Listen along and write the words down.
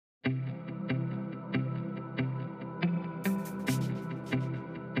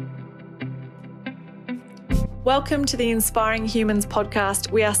Welcome to the Inspiring Humans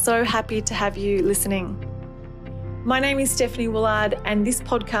podcast. We are so happy to have you listening. My name is Stephanie Willard, and this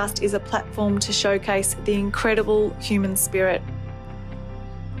podcast is a platform to showcase the incredible human spirit.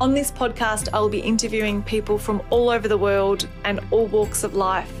 On this podcast, I'll be interviewing people from all over the world and all walks of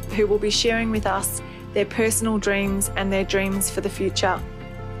life who will be sharing with us their personal dreams and their dreams for the future.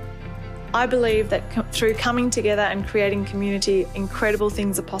 I believe that through coming together and creating community, incredible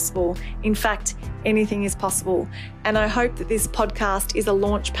things are possible. In fact, anything is possible. And I hope that this podcast is a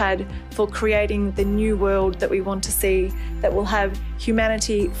launch pad for creating the new world that we want to see, that will have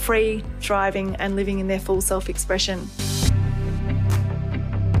humanity free, thriving, and living in their full self-expression.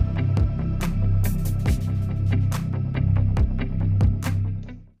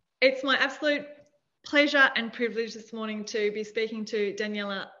 It's my absolute pleasure and privilege this morning to be speaking to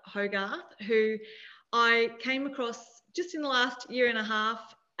Daniella Hogarth, who I came across just in the last year and a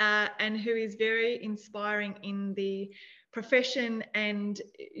half, and who is very inspiring in the profession and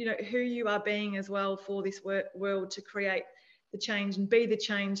who you are being as well for this world to create the change and be the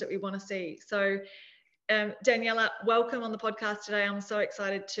change that we want to see. So Daniella, welcome on the podcast today. I'm so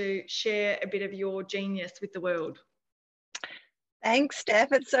excited to share a bit of your genius with the world. Thanks,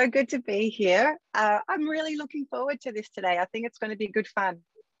 Steph. It's so good to be here. I'm really looking forward to this today. I think it's going to be good fun.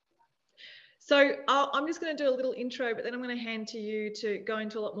 So I'm just going to do a little intro, but then I'm going to hand to you to go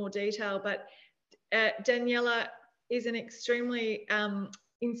into a lot more detail. But Daniella is an extremely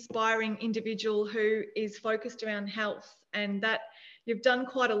inspiring individual who is focused around health, and that you've done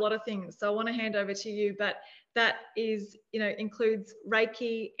quite a lot of things. So I want to hand over to you, but that is, includes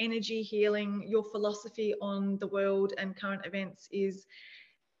Reiki, energy healing. Your philosophy on the world and current events is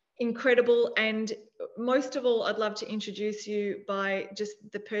incredible. And most of all, I'd love to introduce you by just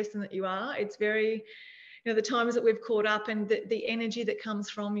the person that you are. It's very, the times that we've caught up and the energy that comes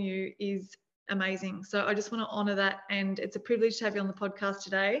from you is amazing. So I just want to honor that. And it's a privilege to have you on the podcast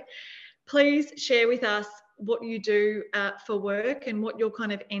today. Please share with us what you do for work and what your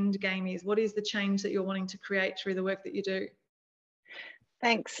kind of end game is. What is the change that you're wanting to create through the work that you do?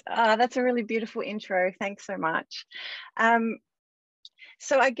 Thanks. That's a really beautiful intro. Thanks so much.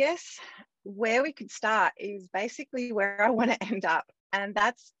 So I guess where we could start is basically where I want to end up. And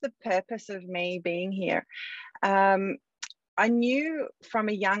that's the purpose of me being here. I knew from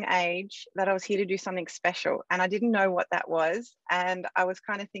a young age that I was here to do something special, and I didn't know what that was. And I was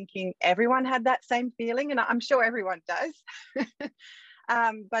kind of thinking everyone had that same feeling, and I'm sure everyone does.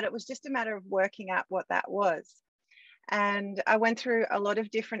 But it was just a matter of working out what that was. And I went through a lot of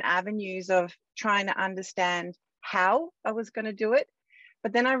different avenues of trying to understand how I was going to do it.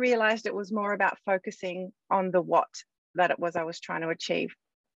 But then I realized it was more about focusing on the what that it was I was trying to achieve.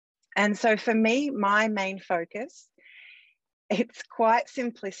 And so for me, my main focus, it's quite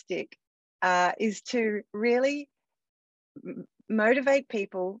simplistic, is to really motivate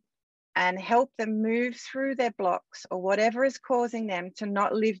people and help them move through their blocks or whatever is causing them to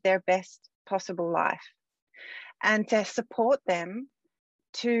not live their best possible life, and to support them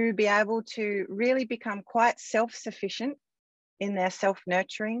to be able to really become quite self-sufficient in their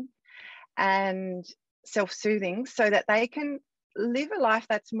self-nurturing and self-soothing, so that they can live a life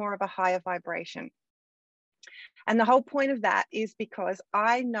that's more of a higher vibration. And the whole point of that is because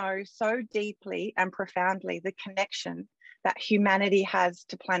I know so deeply and profoundly the connection that humanity has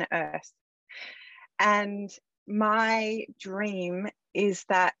to planet Earth. And my dream is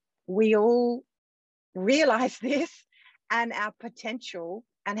that we all realize this and our potential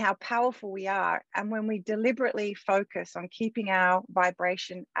and how powerful we are. And when we deliberately focus on keeping our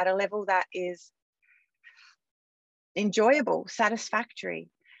vibration at a level that is enjoyable,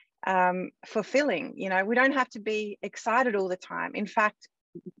 satisfactory, fulfilling, we don't have to be excited all the time. In fact,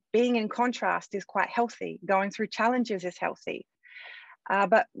 being in contrast is quite healthy. Going through challenges is healthy.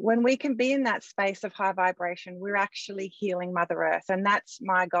 But when we can be in that space of high vibration, we're actually healing Mother Earth. And that's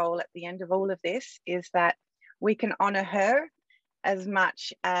my goal at the end of all of this, is that we can honor her as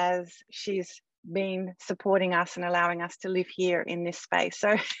much as she's been supporting us and allowing us to live here in this space.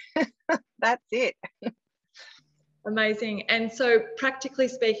 So that's it. Amazing. And so practically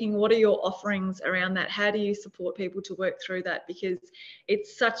speaking, what are your offerings around that? How do you support people to work through that? Because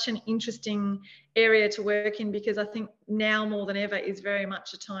it's such an interesting area to work in, because I think now more than ever is very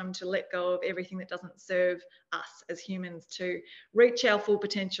much a time to let go of everything that doesn't serve us as humans to reach our full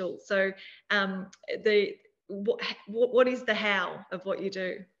potential. So what is the how of what you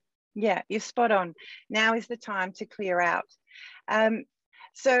do? Yeah, you're spot on. Now is the time to clear out.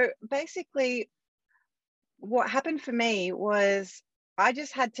 So basically, what happened for me was I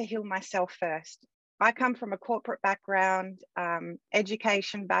just had to heal myself first. I come from a corporate background,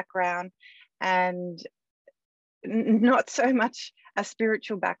 education background, and not so much a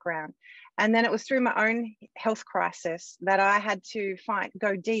spiritual background. And then it was through my own health crisis that I had to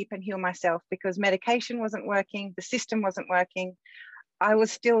go deep and heal myself, because medication wasn't working, the system wasn't working. I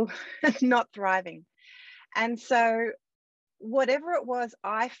was still not thriving. And so whatever it was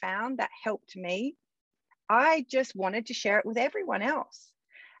I found that helped me, I just wanted to share it with everyone else.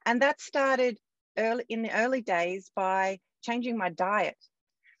 And that started in the early days by changing my diet.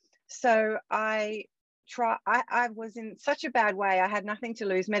 So I was in such a bad way. I had nothing to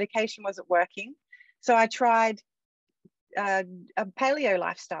lose. Medication wasn't working. So I tried a paleo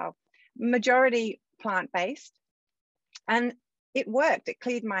lifestyle, majority plant-based, and it worked. It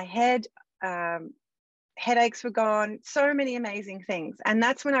cleared my head. Headaches were gone, so many amazing things. And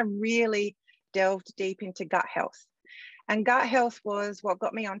that's when I really delved deep into gut health. And gut health was what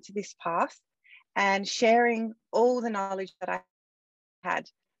got me onto this path, and sharing all the knowledge that I had.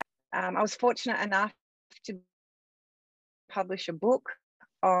 I was fortunate enough to publish a book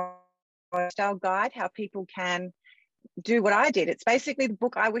on lifestyle guide, how people can do what I did. It's basically the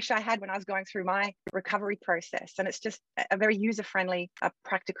book I wish I had when I was going through my recovery process. And it's just a very user-friendly,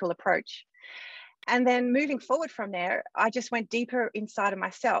 practical approach. And then moving forward from there, I just went deeper inside of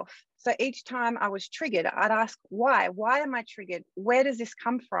myself. So each time I was triggered, I'd ask, why? Why am I triggered? Where does this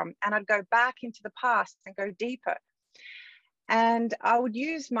come from? And I'd go back into the past and go deeper. And I would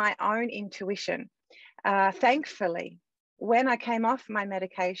use my own intuition. Thankfully, when I came off my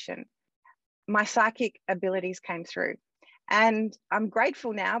medication, my psychic abilities came through. And I'm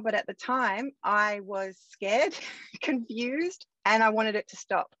grateful now, but at the time I was scared, confused, and I wanted it to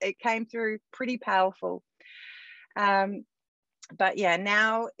stop. It came through pretty powerful. But yeah,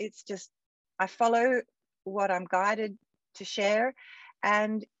 now it's just, I follow what I'm guided to share.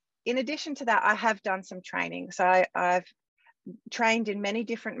 And in addition to that, I have done some training. So I've trained in many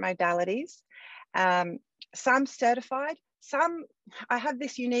different modalities, some certified, some I have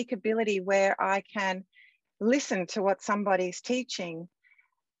this unique ability where I can listen to what somebody's teaching,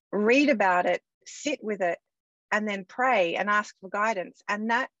 read about it, sit with it, and then pray and ask for guidance. And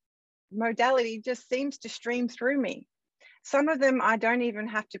that modality just seems to stream through me. Some of them I don't even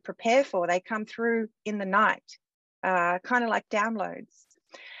have to prepare for. They come through in the night, kind of like downloads.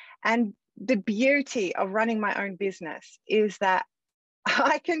 And the beauty of running my own business is that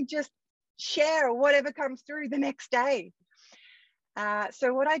I can just share whatever comes through the next day.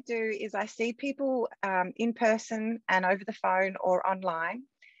 So what I do is I see people in person and over the phone or online,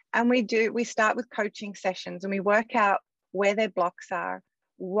 and we start with coaching sessions, and we work out where their blocks are,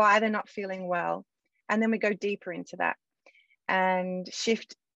 why they're not feeling well, and then we go deeper into that and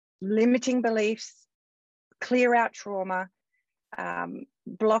shift limiting beliefs, clear out trauma,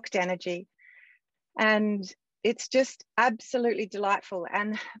 blocked energy. And it's just absolutely delightful.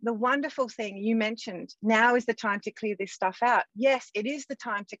 And the wonderful thing you mentioned, now is the time to clear this stuff out. Yes, it is the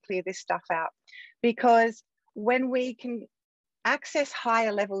time to clear this stuff out, because when we can access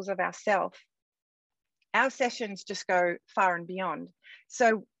higher levels of ourself, our sessions just go far and beyond.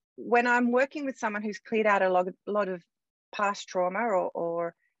 So when I'm working with someone who's cleared out a lot of past trauma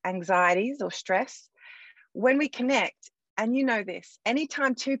or anxieties or stress, when we connect, and you know this,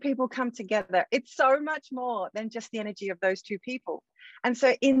 anytime two people come together, it's so much more than just the energy of those two people. And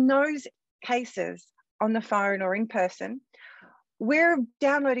so in those cases, on the phone or in person, we're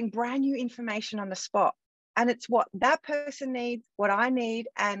downloading brand new information on the spot. And it's what that person needs, what I need,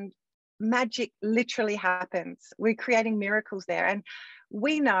 and magic literally happens. We're creating miracles there. And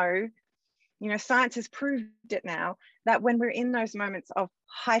we know, science has proved it now, that when we're in those moments of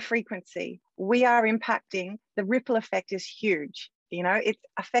high frequency, we are impacting, the ripple effect is huge. It's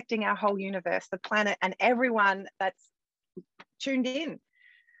affecting our whole universe, the planet, and everyone that's tuned in.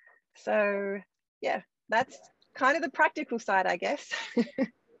 So yeah, that's kind of the practical side, I guess.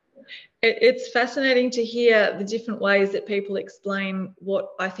 It's fascinating to hear the different ways that people explain what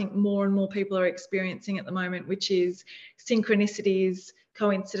I think more and more people are experiencing at the moment, which is synchronicities,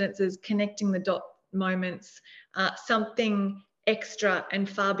 coincidences, connecting the dot moments, something extra and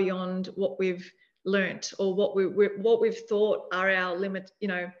far beyond what we've learnt or what we've thought are our limit,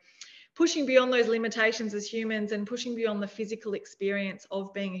 pushing beyond those limitations as humans and pushing beyond the physical experience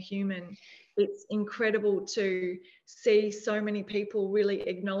of being a human. It's incredible to see so many people really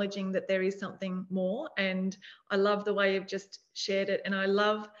acknowledging that there is something more. And I love the way you've just shared it. And I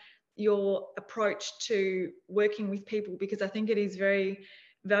love your approach to working with people, because I think it is very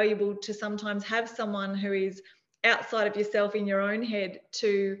valuable to sometimes have someone who is outside of yourself in your own head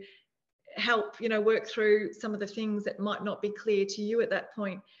to help, work through some of the things that might not be clear to you at that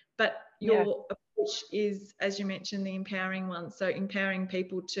point. But your approach is, as you mentioned, the empowering one. So empowering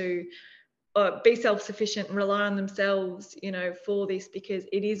people to be self-sufficient and rely on themselves, you know, for this, because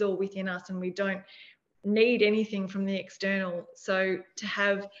it is all within us and we don't need anything from the external. So to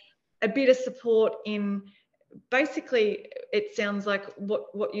have a bit of support in, basically it sounds like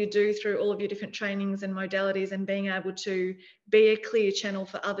what you do through all of your different trainings and modalities, and being able to be a clear channel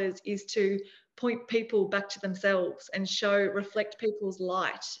for others, is to point people back to themselves and reflect people's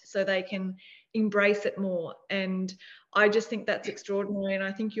light so they can embrace it more. And I just think that's extraordinary, and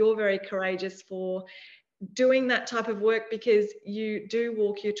I think you're very courageous for doing that type of work, because you do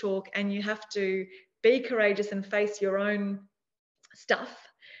walk your talk and you have to be courageous and face your own stuff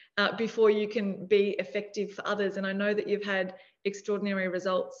before you can be effective for others. And I know that you've had extraordinary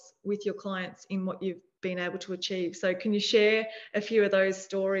results with your clients in what you've been able to achieve. So can you share a few of those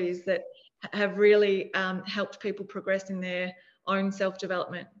stories that have really helped people progress in their own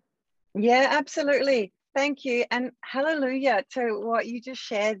self-development? Yeah, absolutely. Thank you. And hallelujah to what you just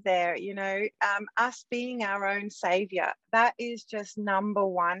shared there. You know, us being our own savior, that is just number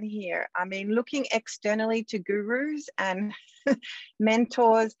one here. I mean, looking externally to gurus and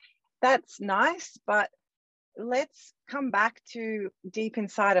mentors, that's nice, but let's come back to deep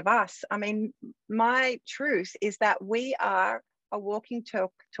inside of us. I mean, my truth is that we are a walking,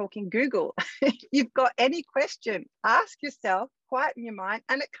 talking Google. If you've got any question, ask yourself, quieten your mind,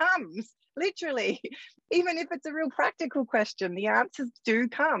 and it comes, literally. Even if it's a real practical question, the answers do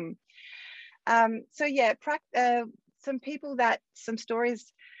come. So yeah, some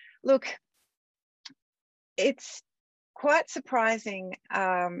stories. Look, it's quite surprising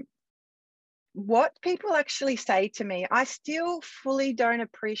what people actually say to me. I still fully don't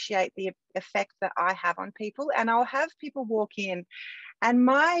appreciate the effect that I have on people, and I'll have people walk in, and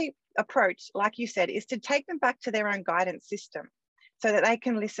my approach, like you said, is to take them back to their own guidance system so that they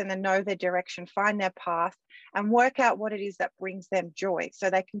can listen and know their direction, find their path, and work out what it is that brings them joy so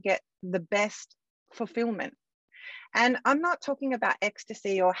they can get the best fulfillment. And I'm not talking about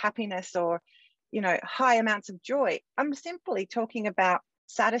ecstasy or happiness or, you know, high amounts of joy. I'm simply talking about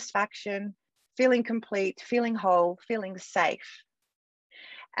satisfaction, feeling complete, feeling whole, feeling safe.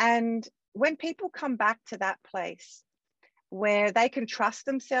 And when people come back to that place where they can trust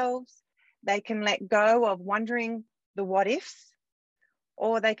themselves, they can let go of wondering the what ifs,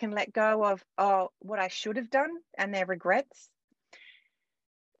 or they can let go of, oh, what I should have done and their regrets,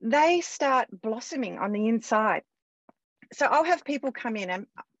 they start blossoming on the inside. So I'll have people come in, and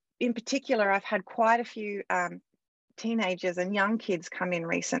in particular, I've had quite a few teenagers and young kids come in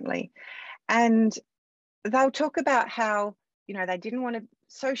recently, and they'll talk about how, you know, they didn't want to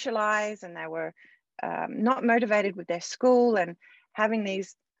socialize, and they were not motivated with their school, and having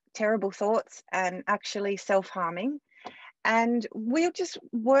these terrible thoughts and actually self-harming. And we'll just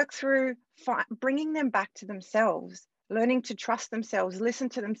work through bringing them back to themselves, learning to trust themselves, listen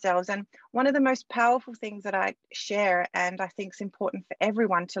to themselves. And one of the most powerful things that I share, and I think is important for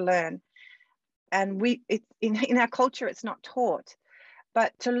everyone to learn, and in our culture, it's not taught,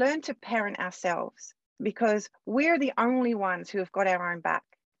 but to learn to parent ourselves, because we're the only ones who have got our own back.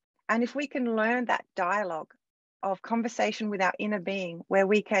 And if we can learn that dialogue of conversation with our inner being, where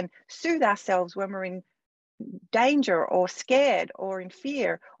we can soothe ourselves when we're in danger or scared or in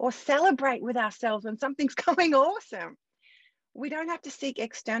fear, or celebrate with ourselves when something's going awesome, we don't have to seek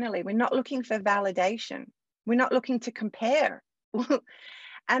externally. We're not looking for validation. We're not looking to compare.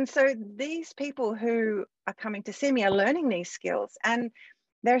 And so these people who are coming to see me are learning these skills, and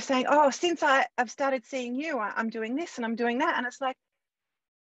they're saying, oh, since I've started seeing you, I'm doing this and I'm doing that. And it's like,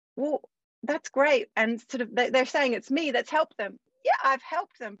 well, that's great. And sort of they're saying it's me that's helped them. Yeah, I've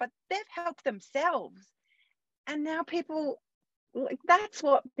helped them, but they've helped themselves. And now that's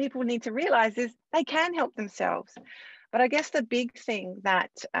what people need to realize, is they can help themselves. But I guess the big thing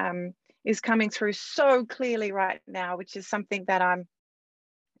that is coming through so clearly right now, which is something that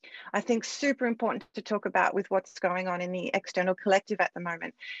I think super important to talk about with what's going on in the external collective at the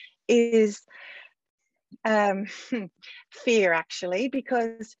moment, is fear, actually,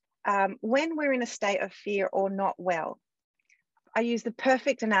 because when we're in a state of fear or not well, I use the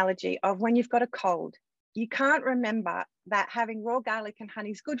perfect analogy of when you've got a cold. You can't remember that having raw garlic and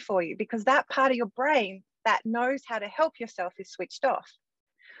honey is good for you, because that part of your brain that knows how to help yourself is switched off.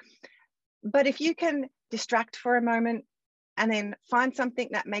 But if you can distract for a moment and then find something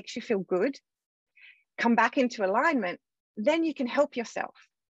that makes you feel good, come back into alignment, then you can help yourself.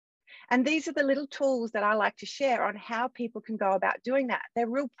 And these are the little tools that I like to share on how people can go about doing that. They're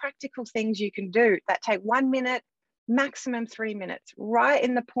real practical things you can do that take 1 minute, maximum 3 minutes, right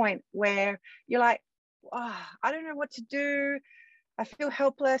in the point where you're like, oh, I don't know what to do. I feel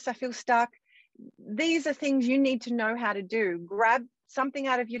helpless. I feel stuck. These are things you need to know how to do. Grab something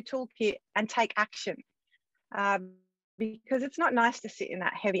out of your toolkit and take action, because it's not nice to sit in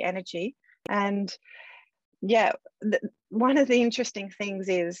that heavy energy. And yeah, one of the interesting things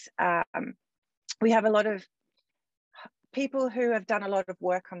is we have a lot of people who have done a lot of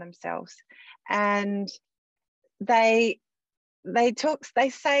work on themselves, and they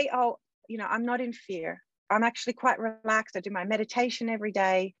say, oh, you know, I'm not in fear. I'm actually quite relaxed. I do my meditation every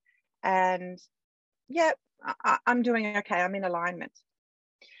day, and yeah, I'm doing okay. I'm in alignment.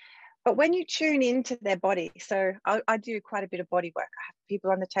 But when you tune into their body, so I do quite a bit of body work. I have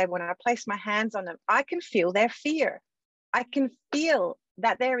people on the table, and I place my hands on them, I can feel their fear. I can feel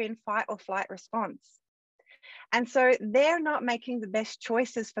that they're in fight or flight response. And so they're not making the best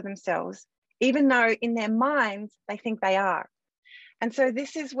choices for themselves, even though in their minds they think they are. And so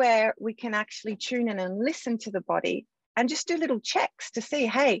this is where we can actually tune in and listen to the body and just do little checks to see,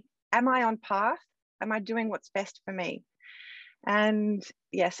 hey, am I on path? Am I doing what's best for me? And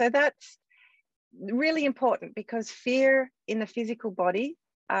yeah, so that's really important, because fear in the physical body,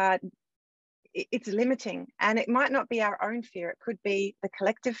 it's limiting, and it might not be our own fear. It could be the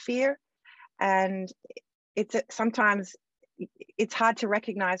collective fear, and sometimes it's hard to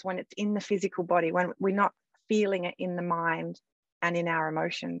recognize when it's in the physical body, when we're not feeling it in the mind and in our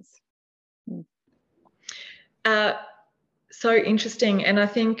emotions. So interesting. And I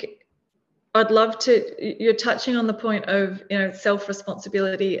think I'd love to, you're touching on the point of, you know,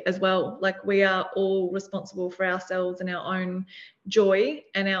 self-responsibility as well. Like, we are all responsible for ourselves and our own joy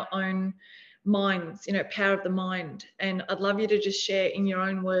and our own minds, you know, power of the mind. And I'd love you to just share in your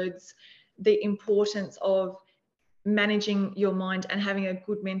own words the importance of managing your mind and having a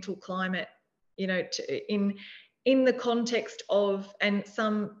good mental climate, you know, in the context of, and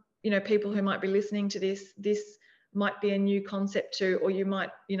some, you know, people who might be listening to this might be a new concept to, or you might,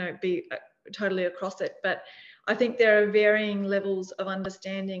 you know, be totally across it. But I think there are varying levels of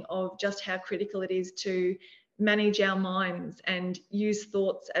understanding of just how critical it is to manage our minds and use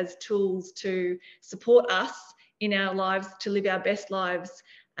thoughts as tools to support us in our lives, to live our best lives,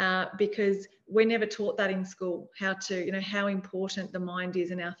 because we're never taught that in school, how to, you know, how important the mind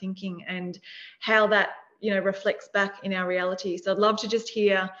is in our thinking and how that, you know, reflects back in our reality. So I'd love to just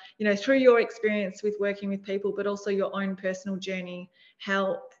hear, you know, through your experience with working with people, but also your own personal journey,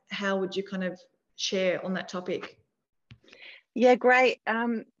 how would you kind of share on that topic? Yeah, great.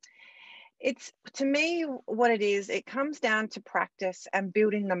 It's, to me, what it is, it comes down to practice and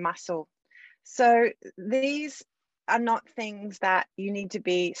building the muscle. So these are not things that you need to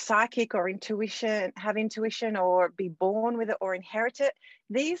be psychic or have intuition or be born with it or inherit it.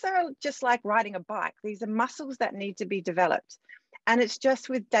 These are just like riding a bike. These are muscles that need to be developed. And it's just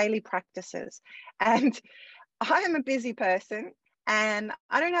with daily practices. And I am a busy person, and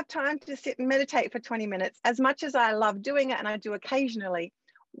I don't have time to sit and meditate for 20 minutes. As much as I love doing it, and I do occasionally,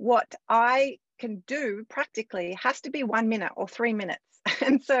 what I can do practically has to be 1 minute or 3 minutes.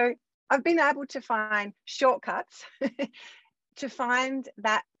 And so I've been able to find shortcuts to find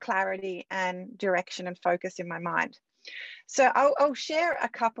that clarity and direction and focus in my mind. So I'll share a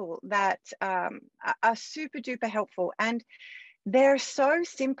couple that are super duper helpful, and they're so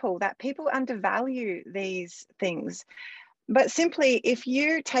simple that people undervalue these things. But simply, if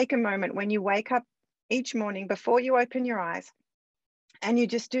you take a moment when you wake up each morning before you open your eyes, and you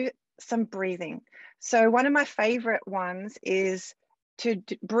just do some breathing. So one of my favorite ones is to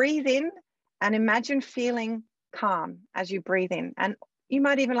breathe in and imagine feeling calm as you breathe in. And you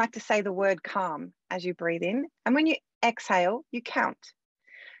might even like to say the word calm as you breathe in. And when you exhale, you count.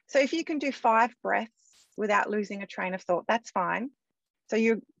 So if you can do 5 breaths without losing a train of thought, that's fine. So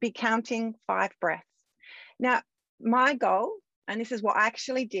you'll be counting 5 breaths. Now, my goal, and this is what I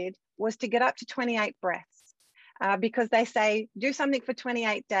actually did, was to get up to 28 breaths, because they say do something for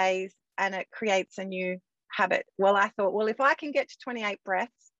 28 days and it creates a new habit. Well, I thought, well, if I can get to 28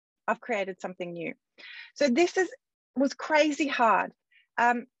 breaths, I've created something new. So this was crazy hard.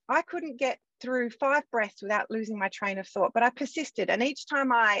 I couldn't get through 5 breaths without losing my train of thought, but I persisted. And each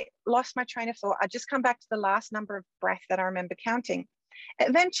time I lost my train of thought, I just come back to the last number of breaths that I remember counting.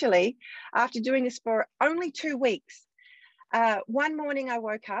 Eventually, after doing this for only 2 weeks, one morning I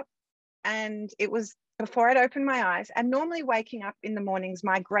woke up, and it was before I'd opened my eyes. And normally waking up in the morning's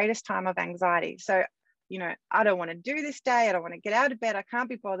my greatest time of anxiety. So, you know, I don't want to do this day. I don't want to get out of bed. I can't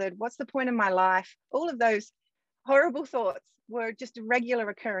be bothered. What's the point of my life? All of those horrible thoughts were just a regular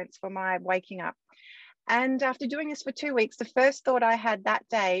occurrence for my waking up. And after doing this for 2 weeks, the first thought I had that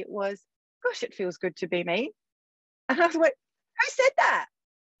day was, gosh, it feels good to be me. And I was like, who said that?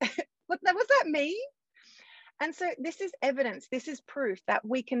 Was that me? And so this is evidence, this is proof that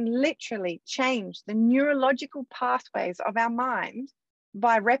we can literally change the neurological pathways of our mind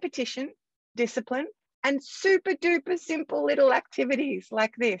by repetition, discipline, and super duper simple little activities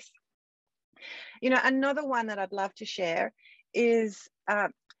like this. You know, another one that I'd love to share is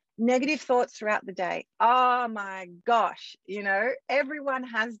negative thoughts throughout the day. Oh my gosh, you know, everyone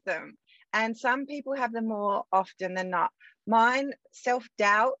has them. And some people have them more often than not. Mine,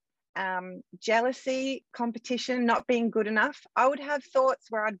 self-doubt, jealousy, competition, not being good enough. I would have thoughts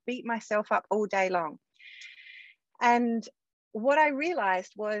where I'd beat myself up all day long. And what I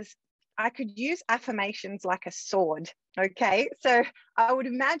realized was I could use affirmations like a sword. Okay. So I would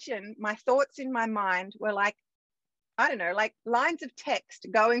imagine my thoughts in my mind were like, I don't know, like lines of text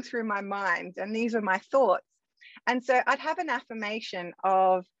going through my mind. And these were my thoughts. And so I'd have an affirmation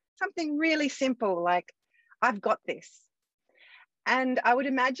of something really simple, like, I've got this. And I would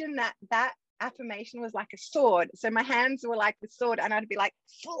imagine that that affirmation was like a sword. So my hands were like the sword, and I'd be like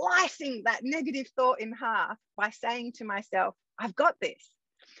slicing that negative thought in half by saying to myself, I've got this.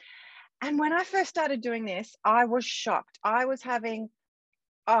 And when I first started doing this, I was shocked. I was having,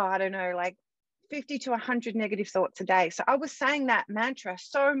 I don't know, like 50 to 100 negative thoughts a day. So I was saying that mantra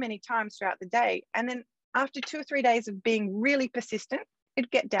so many times throughout the day. And then after 2 or 3 days of being really persistent, it'd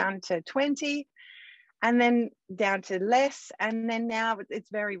get down to 20 and then down to less. And then now it's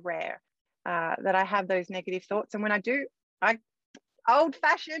very rare that I have those negative thoughts. And when I do, I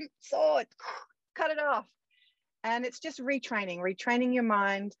old-fashioned sword, cut it off. And it's just retraining your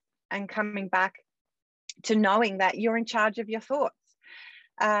mind and coming back to knowing that you're in charge of your thoughts.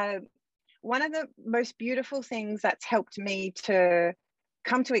 One of the most beautiful things that's helped me to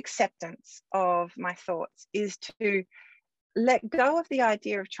come to acceptance of my thoughts is to let go of the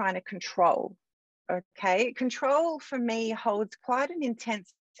idea of trying to control. Okay, control for me holds quite an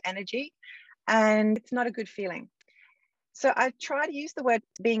intense energy, and it's not a good feeling. So I try to use the word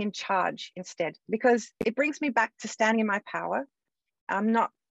being in charge instead, because it brings me back to standing in my power. I'm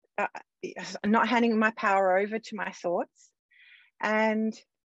not handing my power over to my thoughts, and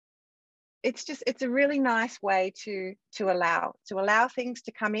it's a really nice way to allow things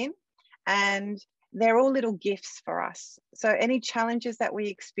to come in, and they're all little gifts for us. So any challenges that we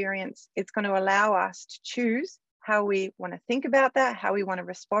experience, it's going to allow us to choose how we want to think about that, how we want to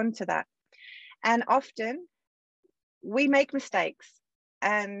respond to that. And often we make mistakes,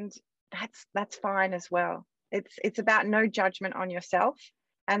 and that's fine as well. It's about no judgment on yourself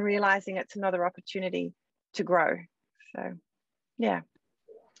and realizing it's another opportunity to grow. So, yeah.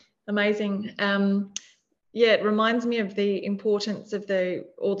 Amazing. Yeah, it reminds me of the importance of the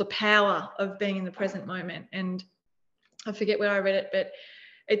power of being in the present moment. And I forget where I read it, but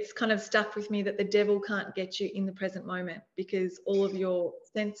it's kind of stuck with me that the devil can't get you in the present moment, because all of your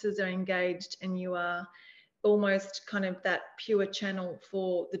senses are engaged and you are almost kind of that pure channel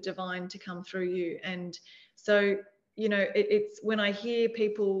for the divine to come through you. And so, you know, it's when I hear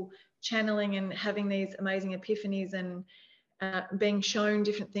people channeling and having these amazing epiphanies and being shown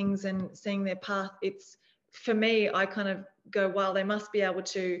different things and seeing their path, it's, for me, I kind of go, wow, they must be able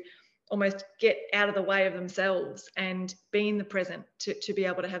to almost get out of the way of themselves and be in the present to be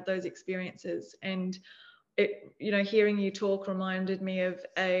able to have those experiences. And it, you know, hearing you talk reminded me of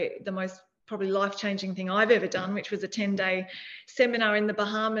the most probably life-changing thing I've ever done, which was a 10-day seminar in the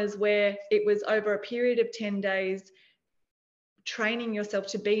Bahamas, where it was over a period of 10 days training yourself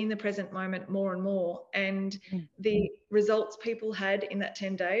to be in the present moment more and more. And the results people had in that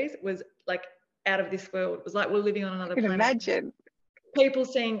 10 days was like out of this world. It was like we're living on another planet. Imagine people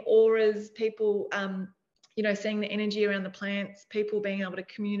seeing auras, people you know, seeing the energy around the plants, people being able to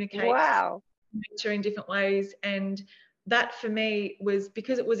communicate nature in different ways. And that for me was,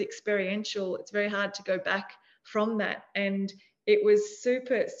 because it was experiential, it's very hard to go back from that. And it was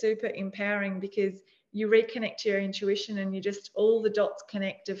super empowering, because you reconnect to your intuition and you just, all the dots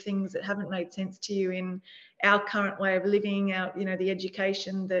connect of things that haven't made sense to you in our current way of living, our, you know, the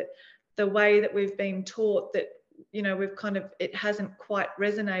education, that the way that we've been taught, that, you know, we've kind of, it hasn't quite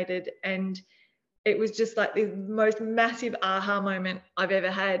resonated. And it was just like the most massive aha moment I've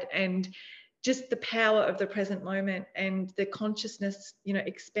ever had. And just the power of the present moment, and the consciousness, you know,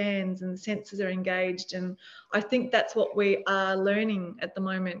 expands and the senses are engaged. And I think that's what we are learning at the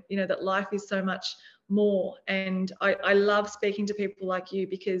moment, you know, that life is so much more. And I love speaking to people like you,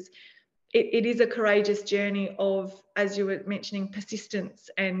 because it is a courageous journey of, as you were mentioning, persistence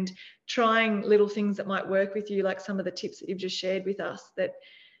and trying little things that might work with you, like some of the tips that you've just shared with us, that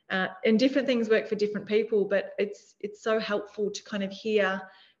and different things work for different people, but it's so helpful to kind of hear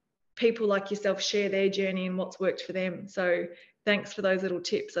people like yourself share their journey and what's worked for them. So thanks for those little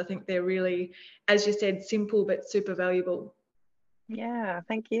tips. I think they're really, as you said, simple but super valuable. Yeah,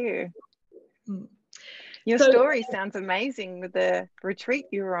 thank you. Mm. Your So, story sounds amazing with the retreat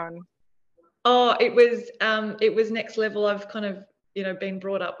you were on. oh, it was next level. I've kind of, been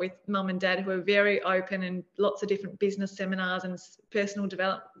brought up with mum and dad who are very open, and lots of different business seminars and personal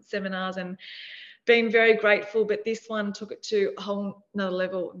development seminars, and been very grateful. But this one took it to a whole nother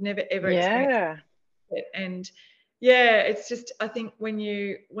level. Never ever experienced Yeah. it. And yeah, it's just, I think when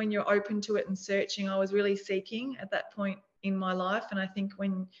you're open to it and searching, I was really seeking at that point in my life. And I think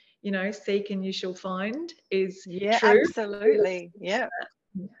when, seek and you shall find is Yeah, true. absolutely. Yeah.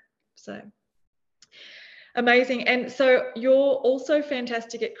 So amazing. And so you're also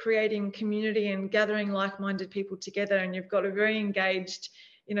fantastic at creating community and gathering like-minded people together. And you've got a very engaged,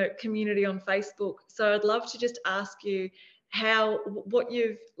 community on Facebook. So I'd love to just ask you what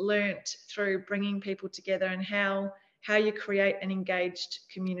you've learnt through bringing people together, and how you create an engaged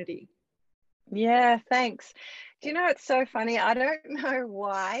community. Yeah, thanks. Do you know, it's so funny. I don't know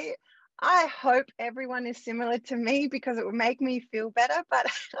why. I hope everyone is similar to me because it would make me feel better, but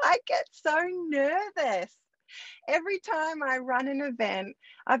I get so nervous. Every time I run an event,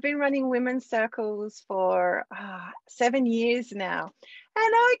 I've been running women's circles for 7 years now,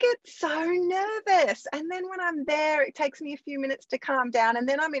 and I get so nervous. And then when I'm there, it takes me a few minutes to calm down, and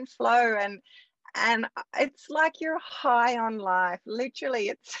then I'm in flow, and it's like you're high on life. Literally,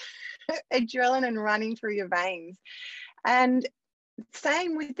 it's adrenaline running through your veins. And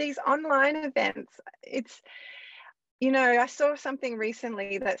same with these online events. It's, I saw something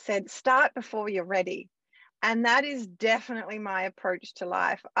recently that said, start before you're ready. And that is definitely my approach to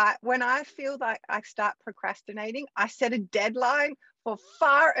life. When I feel like I start procrastinating, I set a deadline for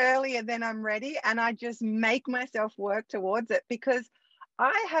far earlier than I'm ready, and I just make myself work towards it, because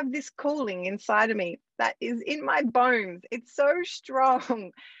I have this calling inside of me that is in my bones. It's so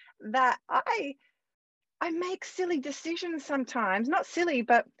strong that I make silly decisions sometimes. Not silly,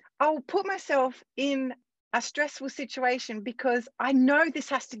 but I'll put myself in a stressful situation because I know this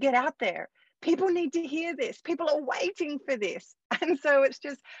has to get out there. People need to hear this. People are waiting for this. And so it's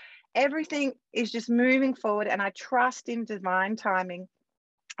just, everything is just moving forward, and I trust in divine timing.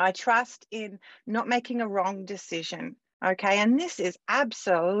 I trust in not making a wrong decision. Okay. And this is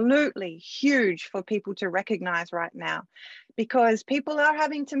absolutely huge for people to recognize right now, because people are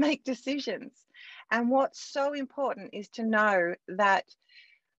having to make decisions. And what's so important is to know that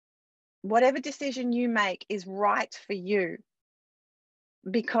whatever decision you make is right for you.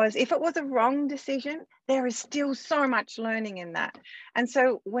 Because if it was a wrong decision, there is still so much learning in that. And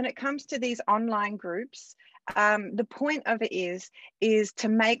so when it comes to these online groups, the point of it is to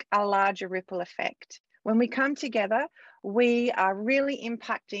make a larger ripple effect. When we come together, we are really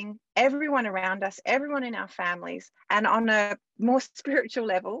impacting everyone around us, everyone in our families, and on a more spiritual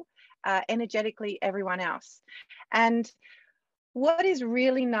level, energetically, everyone else. And what is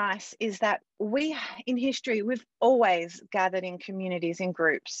really nice is that we, in history, we've always gathered in communities, in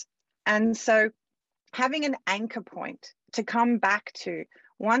groups. And so having an anchor point to come back to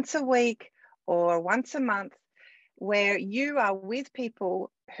once a week or once a month, where you are with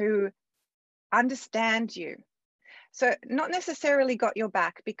people who understand you. So not necessarily got your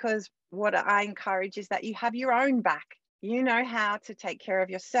back, because what I encourage is that you have your own back. You know how to take care of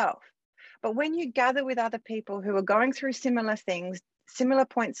yourself. But when you gather with other people who are going through similar things, similar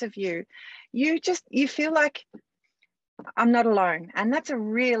points of view, you feel like I'm not alone. And that's a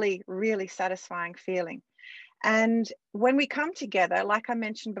really, really satisfying feeling. And when we come together, like I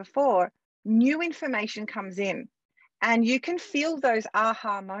mentioned before, new information comes in, and you can feel those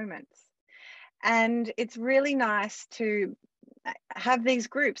aha moments. And it's really nice to have these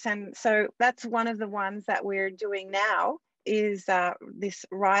groups. And so that's one of the ones that we're doing now, is this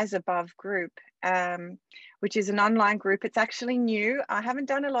Rise Above group, which is an online group. It's actually new. I haven't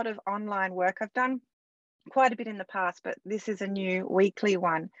done a lot of online work. I've done quite a bit in the past, but this is a new weekly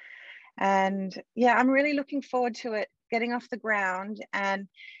one. And yeah, I'm really looking forward to it getting off the ground. And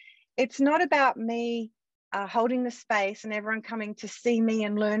it's not about me holding the space and everyone coming to see me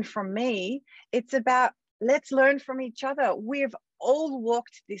and learn from me. It's about, let's learn from each other. We've all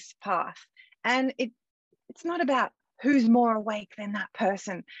walked this path, and it's not about who's more awake than that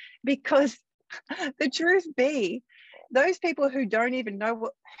person, because the truth be, those people who don't even know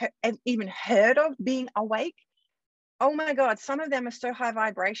what, have even heard of being awake, oh my God, some of them are so high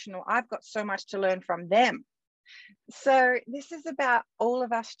vibrational. I've got so much to learn from them. So this is about all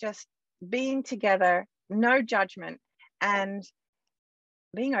of us just being together, no judgment, and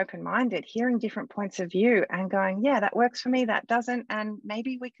being open-minded, hearing different points of view and going, yeah, that works for me, that doesn't, and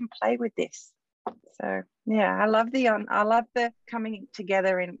maybe we can play with this. So yeah, I love the coming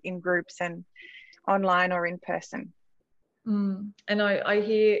together in groups and online or in person. And I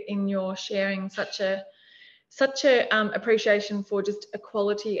hear in your sharing such a appreciation for just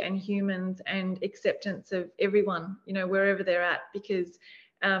equality and humans and acceptance of everyone, you know, wherever they're at, because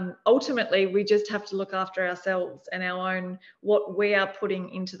ultimately we just have to look after ourselves and our own, what we are putting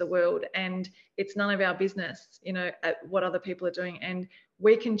into the world, and it's none of our business, you know, what other people are doing, and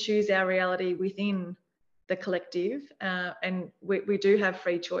we can choose our reality within the collective, and we do have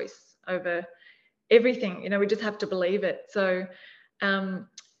free choice over everything, you know, we just have to believe it. So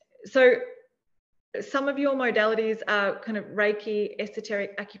some of your modalities are kind of Reiki,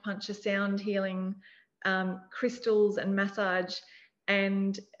 esoteric, acupuncture, sound healing, crystals and massage.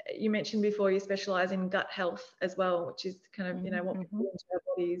 And you mentioned before you specialise in gut health as well, which is kind of, you know, what we put into our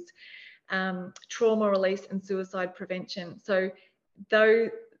bodies, trauma release and suicide prevention. So those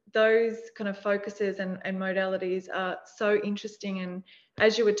kind of focuses and modalities are so interesting. And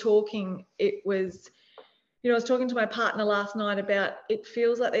as you were talking, it was, you know, I was talking to my partner last night about, it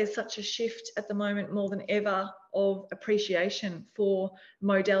feels like there's such a shift at the moment more than ever of appreciation for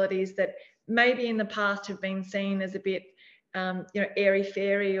modalities that maybe in the past have been seen as a bit, you know,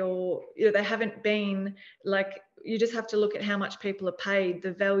 airy-fairy, or, you know, they haven't been like, you just have to look at how much people are paid,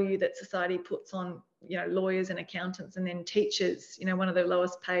 the value that society puts on, you know, lawyers and accountants, and then teachers, you know, one of the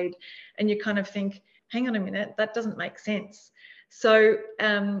lowest paid. And you kind of think, hang on a minute, that doesn't make sense. So,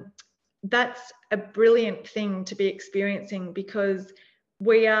 that's a brilliant thing to be experiencing, because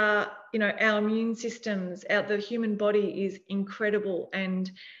we are, you know, our immune systems, the human body is incredible,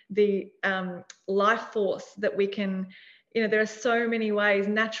 and the life force that we can, you know, there are so many ways,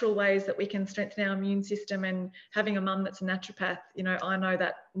 natural ways that we can strengthen our immune system. And having a mum that's a naturopath, you know, I know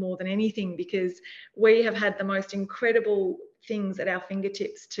that more than anything, because we have had the most incredible things at our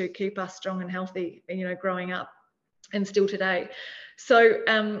fingertips to keep us strong and healthy, you know, growing up and still today. So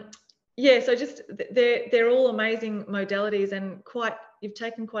yeah, so just they're all amazing modalities, and you've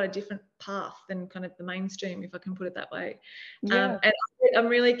taken quite a different path than kind of the mainstream, if I can put it that way. Yeah. And I'm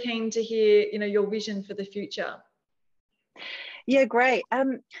really keen to hear, you know, your vision for the future. Yeah, great.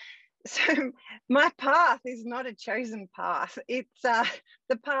 So my path is not a chosen path. It's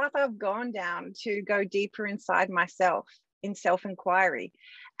the path I've gone down to go deeper inside myself in self-inquiry.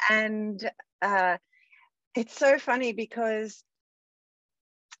 And it's so funny because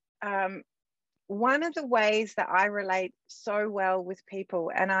one of the ways that I relate so well with people,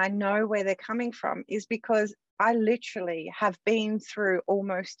 and I know where they're coming from, is because I literally have been through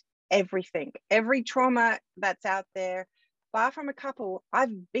almost everything, every trauma that's out there, bar from a couple.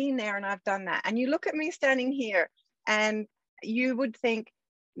 I've been there and I've done that. And you look at me standing here and you would think,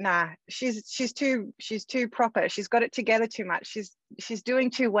 nah, she's too proper. She's got it together too much. She's doing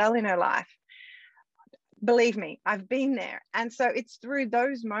too well in her life. Believe me, I've been there. And so it's through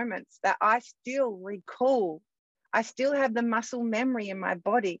those moments that I still recall, I still have the muscle memory in my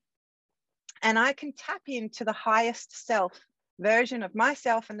body, and I can tap into the highest self version of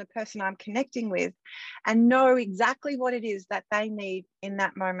myself and the person I'm connecting with, and know exactly what it is that they need in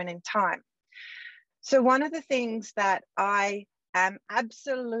that moment in time. So one of the things that I am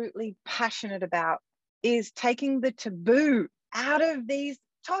absolutely passionate about is taking the taboo out of these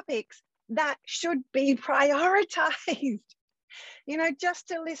topics that should be prioritized. You know, just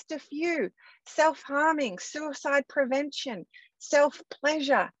to list a few: self-harming, suicide prevention,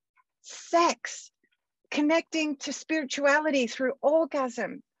 self-pleasure, sex, connecting to spirituality through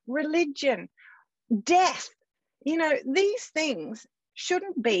orgasm, religion, death. You know, these things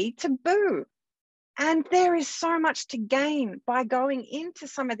shouldn't be taboo. And there is so much to gain by going into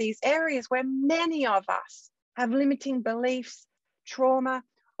some of these areas where many of us have limiting beliefs, trauma,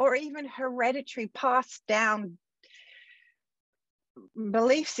 or even hereditary passed down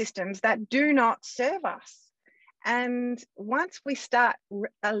belief systems that do not serve us. And once we start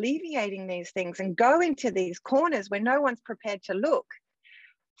alleviating these things and go into these corners where no one's prepared to look,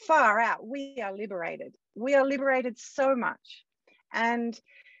 far out, we are liberated. We are liberated so much. And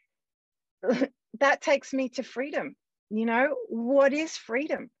that takes me to freedom. You know, what is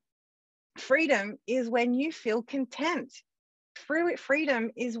freedom? Freedom is when you feel content. Freedom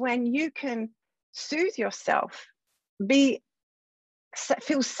is when you can soothe yourself,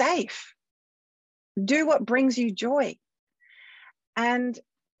 feel safe, do what brings you joy. And,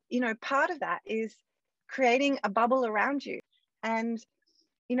 you know, part of that is creating a bubble around you. And,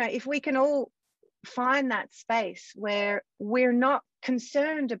 you know, if we can all find that space where we're not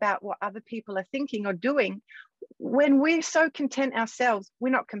concerned about what other people are thinking or doing, when we're so content ourselves, we're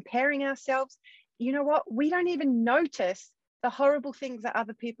not comparing ourselves, you know what? We don't even notice the horrible things that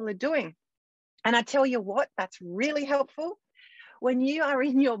other people are doing. And I tell you what, that's really helpful. When you are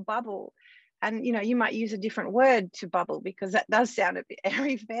in your bubble, and you might use a different word to bubble because that does sound a bit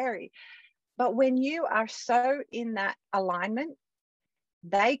airy-fairy, but when you are so in that alignment,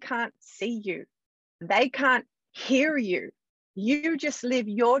 they can't see you, they can't hear you. You just live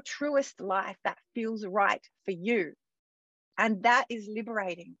your truest life that feels right for you. And that is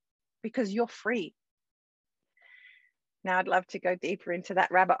liberating because you're free. Now, I'd love to go deeper into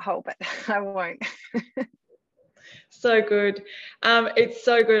that rabbit hole, but I won't. So good. It's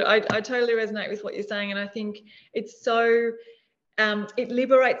so good. I totally resonate with what you're saying. And I think it's so, it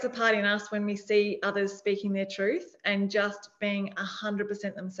liberates a part in us when we see others speaking their truth and just being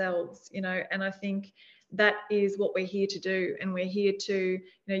 100% themselves, and I think that is what we're here to do. And we're here to,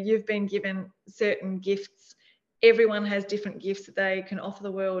 you've been given certain gifts. Everyone has different gifts that they can offer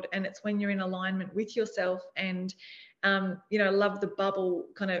the world. And it's when you're in alignment with yourself. And, I love the bubble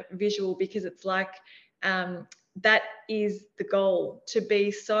kind of visual, because it's like, that is the goal, to be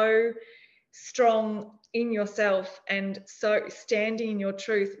so strong in yourself and so standing in your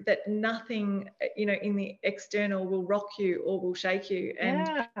truth that nothing, in the external will rock you or will shake you.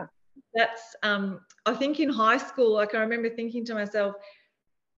 And that's, I think in high school, like I remember thinking to myself,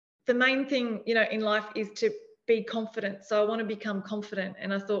 the main thing, in life is to be confident. So I want to become confident.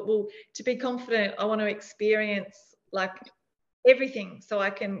 And I thought, well, to be confident, I want to experience like everything, so I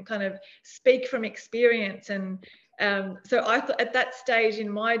can kind of speak from experience. And so I thought at that stage in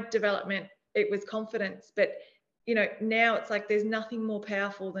my development, it was confidence. But, now it's like there's nothing more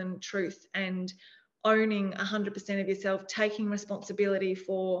powerful than truth and owning 100% of yourself, taking responsibility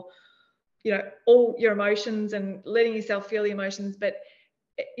for, all your emotions and letting yourself feel the emotions. But,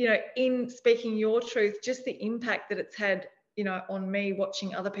 in speaking your truth, just the impact that it's had, on me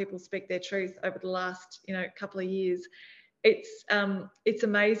watching other people speak their truth over the last, couple of years. It's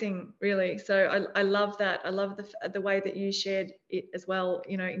amazing, really. So I love that. I love the way that you shared it as well,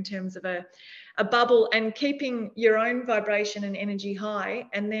 in terms of a bubble and keeping your own vibration and energy high,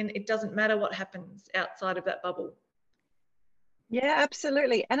 and then it doesn't matter what happens outside of that bubble. Yeah,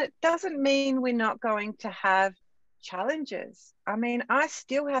 absolutely. And it doesn't mean we're not going to have challenges. I mean, I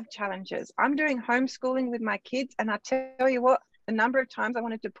still have challenges. I'm doing homeschooling with my kids, and I tell you what, the number of times I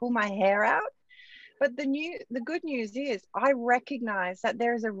wanted to pull my hair out. But the good news is I recognize that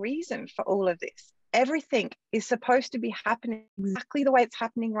there is a reason for all of this. Everything is supposed to be happening exactly the way it's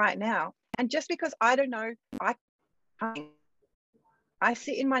happening right now. And just because I don't know, I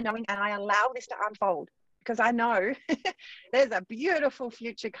sit in my knowing and I allow this to unfold, because I know there's a beautiful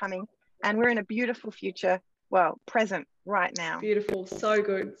future coming, and we're in a beautiful future, present right now. Beautiful. So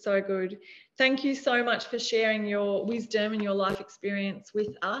good. So good. Thank you so much for sharing your wisdom and your life experience with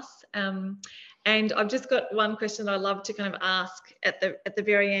us. And I've just got one question that I'd love to kind of ask at the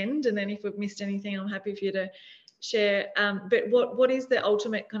very end, and then if we've missed anything, I'm happy for you to share. But what is the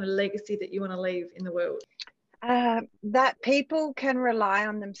ultimate kind of legacy that you want to leave in the world? That people can rely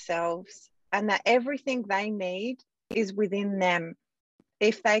on themselves, and that everything they need is within them.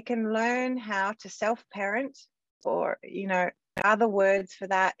 If they can learn how to self-parent, or other words for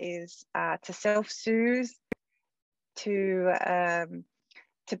that is to self-soothe, to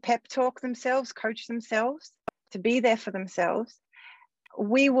pep talk themselves, coach themselves, to be there for themselves,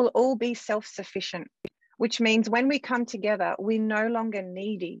 we will all be self-sufficient, which means when we come together, we're no longer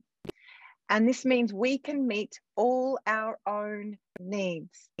needy. And this means we can meet all our own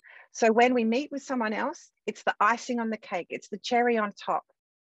needs. So when we meet with someone else, it's the icing on the cake, it's the cherry on top.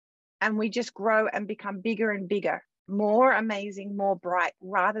 And we just grow and become bigger and bigger, more amazing, more bright,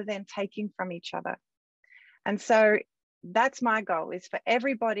 rather than taking from each other. And so that's my goal, is for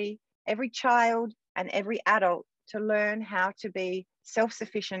everybody, every child and every adult, to learn how to be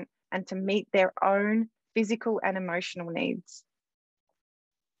self-sufficient and to meet their own physical and emotional needs.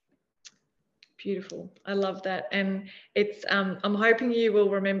 Beautiful. I love that. And it's I'm hoping you will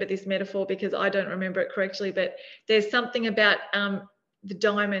remember this metaphor, because I don't remember it correctly, but there's something about the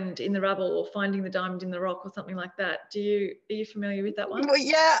diamond in the rubble, or finding the diamond in the rock, or something like that. Are you familiar with that one? Well,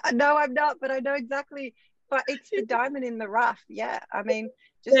 yeah, no, I'm not, but I know exactly. But it's the diamond in the rough. Yeah, I mean,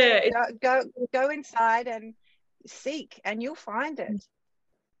 just go inside and seek, and you'll find it.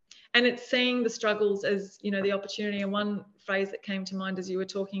 And it's seeing the struggles as, the opportunity. And one phrase that came to mind as you were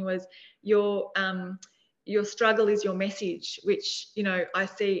talking was your struggle is your message, which, I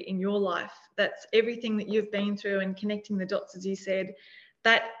see in your life. That's everything that you've been through, and connecting the dots, as you said,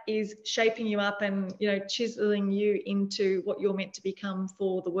 that is shaping you up and, chiseling you into what you're meant to become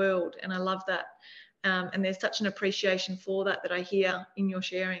for the world. And I love that. And there's such an appreciation for that I hear in your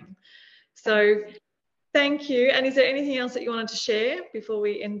sharing. So thank you. And is there anything else that you wanted to share before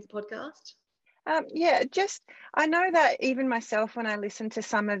we end the podcast? I know that even myself, when I listen to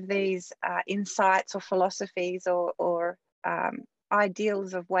some of these insights or philosophies or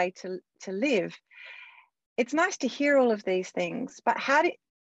ideals of way to live, it's nice to hear all of these things, but I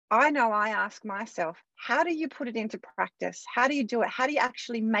ask myself, how do you put it into practice? How do you do it? How do you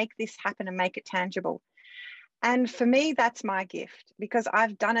actually make this happen and make it tangible? And for me, that's my gift, because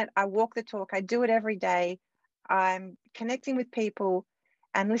I've done it. I walk the talk. I do it every day. I'm connecting with people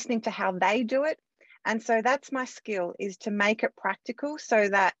and listening to how they do it. And so that's my skill, is to make it practical so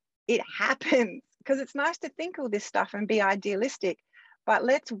that it happens. Because it's nice to think all this stuff and be idealistic, but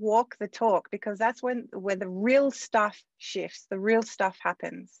let's walk the talk, because that's where the real stuff shifts, the real stuff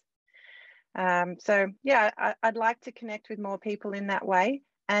happens. So yeah, I'd like to connect with more people in that way.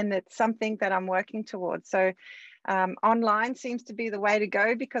 And it's something that I'm working towards. So online seems to be the way to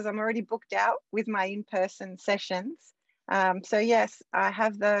go, because I'm already booked out with my in-person sessions. So yes, I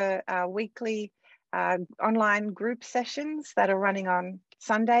have the weekly online group sessions that are running on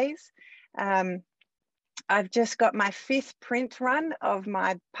Sundays. I've just got my 5th print run of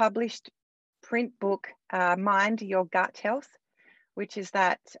my published print book, Mind Your Gut Health, which is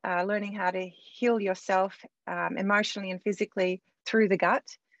that learning how to heal yourself emotionally and physically through the gut,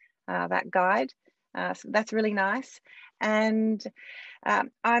 that guide. So that's really nice. And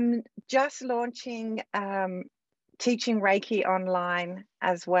I'm just launching teaching Reiki online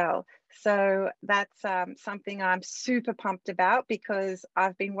as well. So that's something I'm super pumped about, because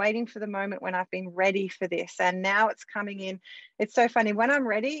I've been waiting for the moment when I've been ready for this. And now it's coming in. It's so funny. When I'm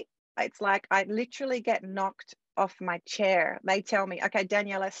ready, it's like I literally get knocked off my chair. They tell me, okay,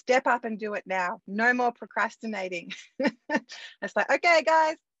 Daniella, step up and do it now. No more procrastinating. It's like, okay,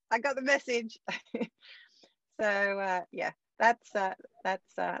 guys, I got the message. So yeah, that's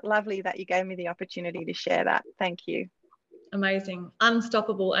lovely that you gave me the opportunity to share that. Thank you. Amazing,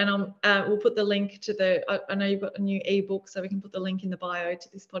 unstoppable. And we'll put the link to I know you've got a new ebook, so we can put the link in the bio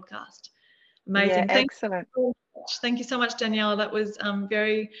to this podcast. Amazing. Yeah, excellent. Thank you so much, Daniella. That was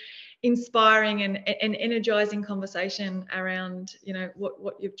very inspiring and energizing conversation around, you know,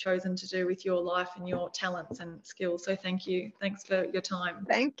 what you've chosen to do with your life and your talents and skills. So thank you. Thanks for your time.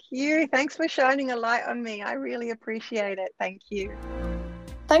 Thank you. Thanks for shining a light on me. I really appreciate it. Thank you.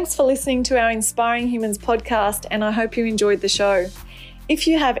 Thanks for listening to our Inspiring Humans podcast, and I hope you enjoyed the show. If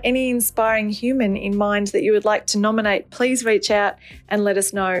you have any inspiring human in mind that you would like to nominate, please reach out and let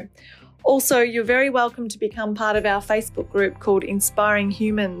us know. Also, you're very welcome to become part of our Facebook group called Inspiring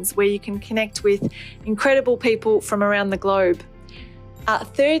Humans, where you can connect with incredible people from around the globe.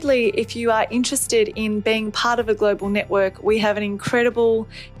 Thirdly, if you are interested in being part of a global network, we have an incredible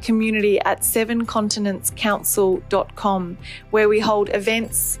community at 7continentscouncil.com, where we hold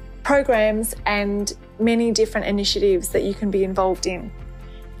events, programs, and many different initiatives that you can be involved in.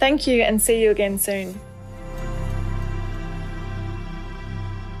 Thank you, and see you again soon.